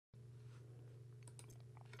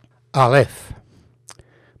Aleph.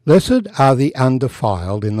 Blessed are the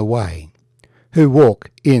undefiled in the way, who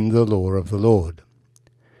walk in the law of the Lord.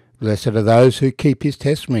 Blessed are those who keep his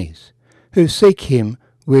testimonies, who seek him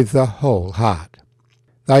with the whole heart.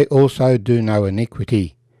 They also do no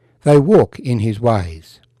iniquity, they walk in his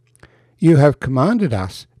ways. You have commanded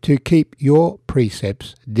us to keep your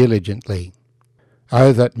precepts diligently.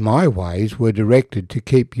 Oh, that my ways were directed to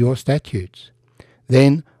keep your statutes.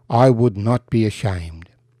 Then I would not be ashamed.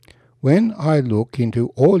 When I look into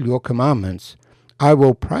all your commandments, I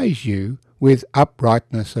will praise you with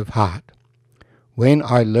uprightness of heart. When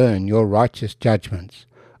I learn your righteous judgments,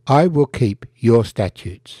 I will keep your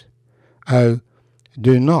statutes. Oh,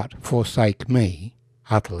 do not forsake me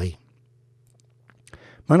utterly.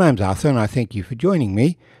 My name's Arthur, and I thank you for joining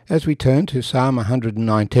me as we turn to Psalm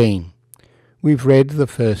 119. We've read the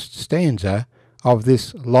first stanza of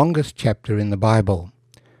this longest chapter in the Bible,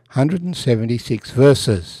 176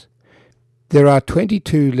 verses. There are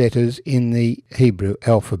 22 letters in the Hebrew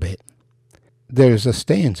alphabet. There is a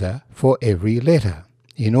stanza for every letter,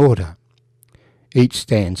 in order. Each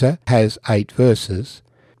stanza has 8 verses.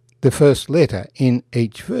 The first letter in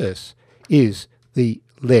each verse is the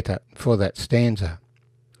letter for that stanza.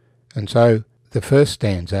 And so the first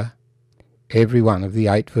stanza, every one of the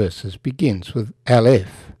 8 verses, begins with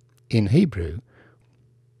Aleph in Hebrew.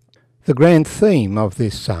 The grand theme of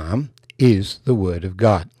this psalm is the Word of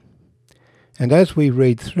God. And as we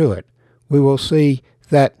read through it, we will see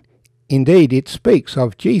that indeed it speaks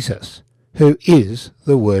of Jesus, who is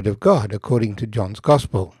the Word of God, according to John's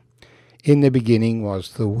Gospel. In the beginning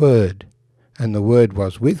was the Word, and the Word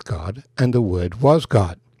was with God, and the Word was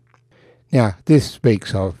God. Now, this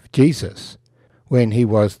speaks of Jesus, when he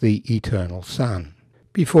was the eternal Son.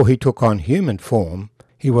 Before he took on human form,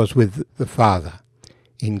 he was with the Father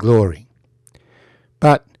in glory.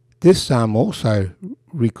 But this psalm also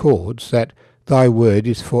records that thy word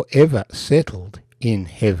is forever settled in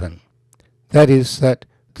heaven. That is, that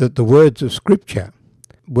the words of Scripture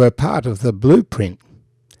were part of the blueprint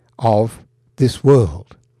of this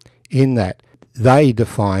world, in that they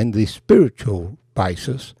define the spiritual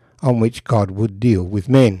basis on which God would deal with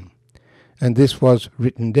men. And this was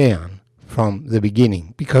written down from the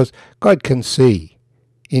beginning, because God can see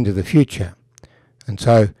into the future. And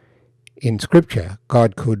so in Scripture,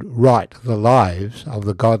 God could write the lives of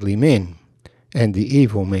the godly men and the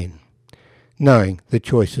evil men, knowing the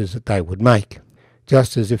choices that they would make.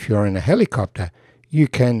 Just as if you're in a helicopter, you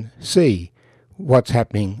can see what's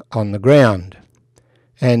happening on the ground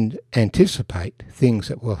and anticipate things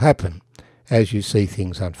that will happen as you see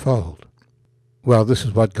things unfold. Well, this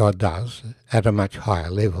is what God does at a much higher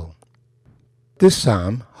level. This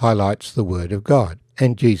psalm highlights the Word of God,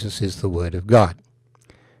 and Jesus is the Word of God.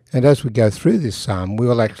 And as we go through this psalm, we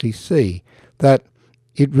will actually see that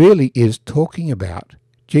it really is talking about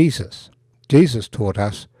Jesus. Jesus taught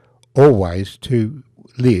us always to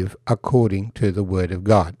live according to the Word of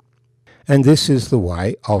God. And this is the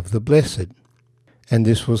way of the blessed. And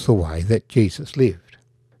this was the way that Jesus lived.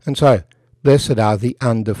 And so, blessed are the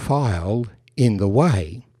undefiled in the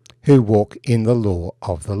way, who walk in the law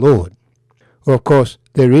of the Lord. Well, of course,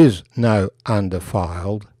 there is no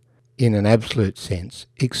undefiled in an absolute sense,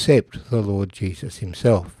 except the Lord Jesus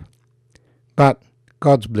himself. But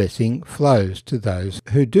God's blessing flows to those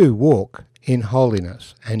who do walk in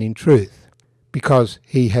holiness and in truth, because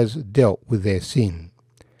he has dealt with their sin.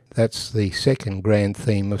 That's the second grand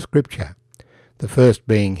theme of Scripture. The first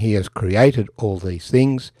being he has created all these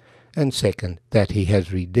things, and second, that he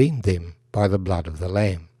has redeemed them by the blood of the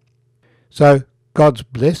Lamb. So God's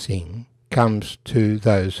blessing comes to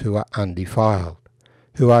those who are undefiled,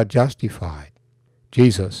 who are justified.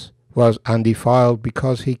 Jesus was undefiled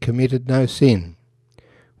because he committed no sin.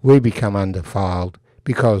 We become undefiled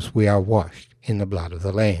because we are washed in the blood of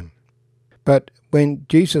the Lamb. But when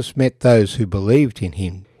Jesus met those who believed in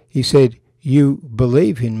him, he said, "You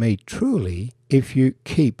believe in me truly if you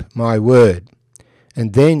keep my word,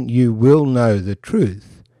 and then you will know the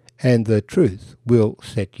truth, and the truth will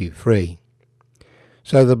set you free."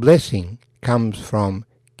 So the blessing comes from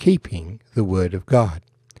keeping the word of God.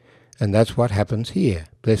 And that's what happens here.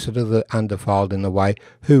 Blessed are the undefiled in the way,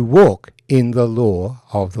 who walk in the law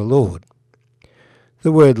of the Lord.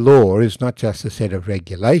 The word law is not just a set of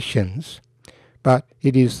regulations, but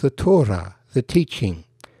it is the Torah, the teaching,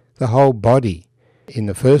 the whole body, in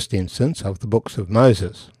the first instance of the books of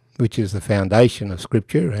Moses, which is the foundation of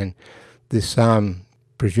Scripture, and this psalm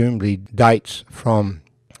presumably dates from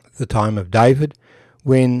the time of David,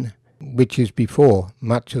 which is before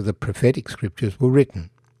much of the prophetic scriptures were written.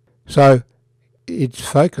 So it's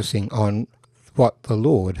focusing on what the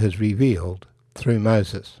Lord has revealed through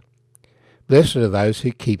Moses. Blessed are those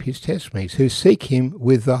who keep his testimonies, who seek him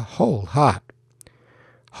with the whole heart.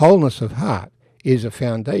 Wholeness of heart is a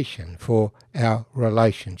foundation for our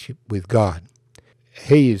relationship with God.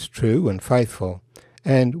 He is true and faithful,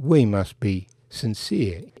 and we must be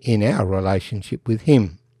sincere in our relationship with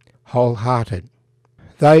him, wholehearted.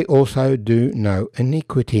 They also do no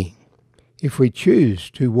iniquity. If we choose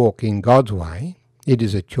to walk in God's way, it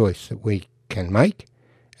is a choice that we can make,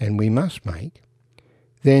 and we must make,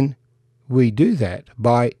 then we do that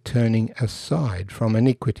by turning aside from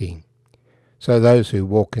iniquity. So those who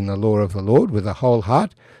walk in the law of the Lord with a whole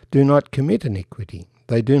heart do not commit iniquity.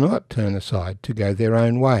 They do not turn aside to go their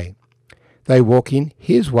own way. They walk in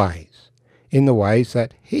his ways, in the ways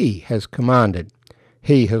that he has commanded,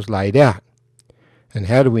 he has laid out. And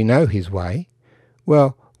how do we know his way?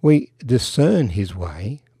 Well, we discern his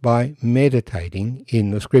way by meditating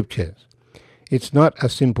in the Scriptures. It's not a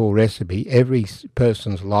simple recipe. Every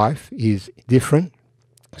person's life is different.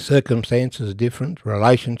 Circumstances are different.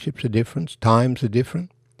 Relationships are different. Times are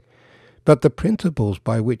different. But the principles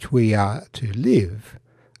by which we are to live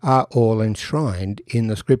are all enshrined in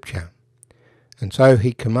the Scripture. And so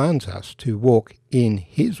he commands us to walk in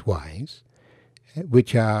his ways,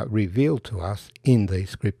 which are revealed to us in these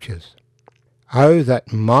Scriptures. Oh,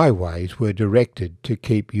 that my ways were directed to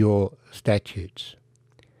keep your statutes.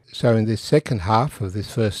 So in this second half of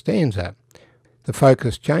this first stanza, the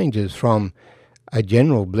focus changes from a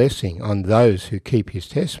general blessing on those who keep his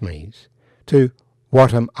testimonies to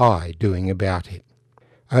what am I doing about it?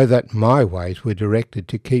 Oh, that my ways were directed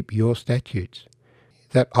to keep your statutes,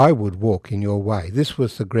 that I would walk in your way. This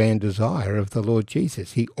was the grand desire of the Lord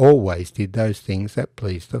Jesus. He always did those things that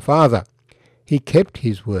pleased the Father. He kept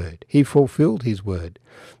his word. He fulfilled his word.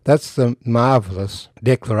 That's the marvellous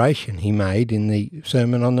declaration he made in the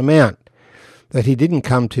Sermon on the Mount, that he didn't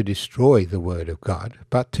come to destroy the word of God,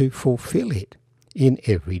 but to fulfill it in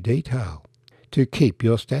every detail, to keep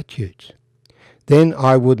your statutes. Then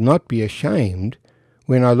I would not be ashamed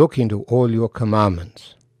when I look into all your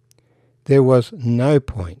commandments. There was no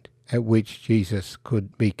point at which Jesus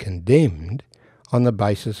could be condemned on the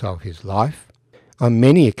basis of his life. On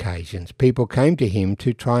many occasions, people came to him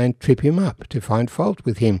to try and trip him up, to find fault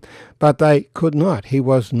with him, but they could not. He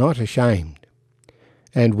was not ashamed.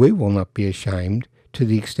 And we will not be ashamed to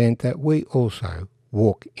the extent that we also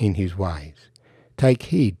walk in his ways, take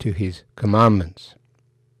heed to his commandments,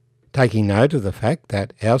 taking note of the fact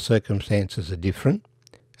that our circumstances are different,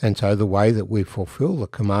 and so the way that we fulfill the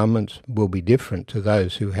commandments will be different to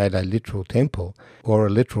those who had a literal temple or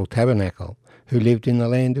a literal tabernacle, who lived in the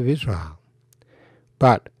land of Israel.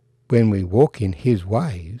 But when we walk in his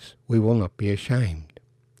ways, we will not be ashamed.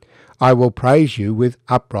 I will praise you with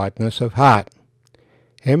uprightness of heart.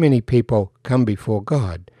 How many people come before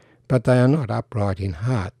God, but they are not upright in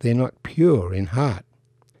heart? They're not pure in heart.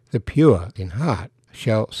 The pure in heart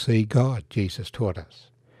shall see God, Jesus taught us.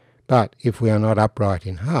 But if we are not upright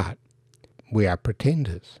in heart, we are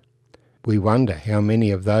pretenders. We wonder how many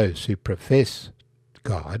of those who profess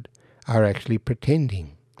God are actually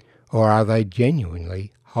pretending. Or are they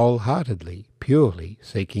genuinely, wholeheartedly, purely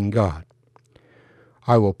seeking God?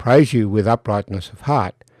 I will praise you with uprightness of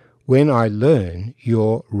heart when I learn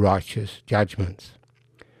your righteous judgments.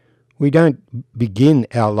 We don't begin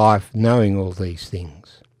our life knowing all these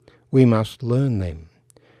things. We must learn them,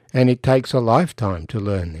 and it takes a lifetime to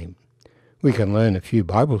learn them. We can learn a few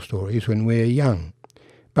Bible stories when we are young,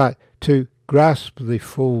 but to grasp the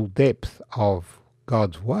full depth of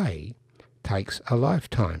God's way takes a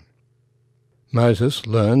lifetime. Moses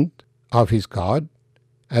learned of his God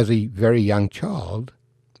as a very young child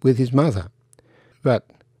with his mother, but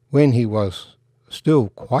when he was still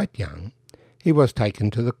quite young, he was taken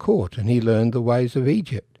to the court and he learned the ways of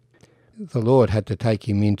Egypt. The Lord had to take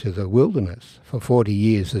him into the wilderness for 40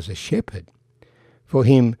 years as a shepherd for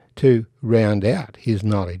him to round out his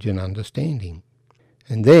knowledge and understanding.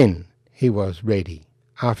 And then he was ready,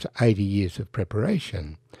 after 80 years of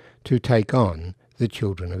preparation, to take on the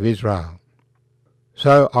children of Israel.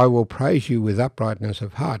 So I will praise you with uprightness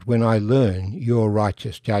of heart when I learn your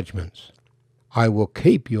righteous judgments. I will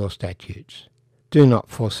keep your statutes. Do not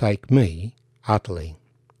forsake me utterly.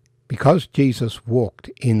 Because Jesus walked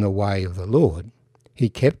in the way of the Lord, he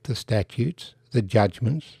kept the statutes, the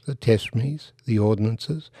judgments, the testimonies, the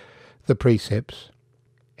ordinances, the precepts.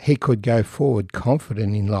 He could go forward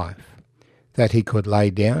confident in life, that he could lay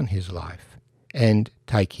down his life and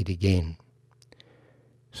take it again.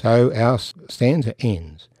 So our stanza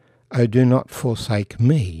ends, "Oh, do not forsake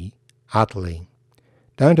me utterly.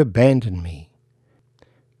 Don't abandon me.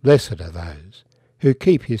 Blessed are those who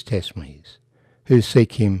keep his testimonies, who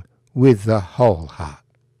seek him with the whole heart."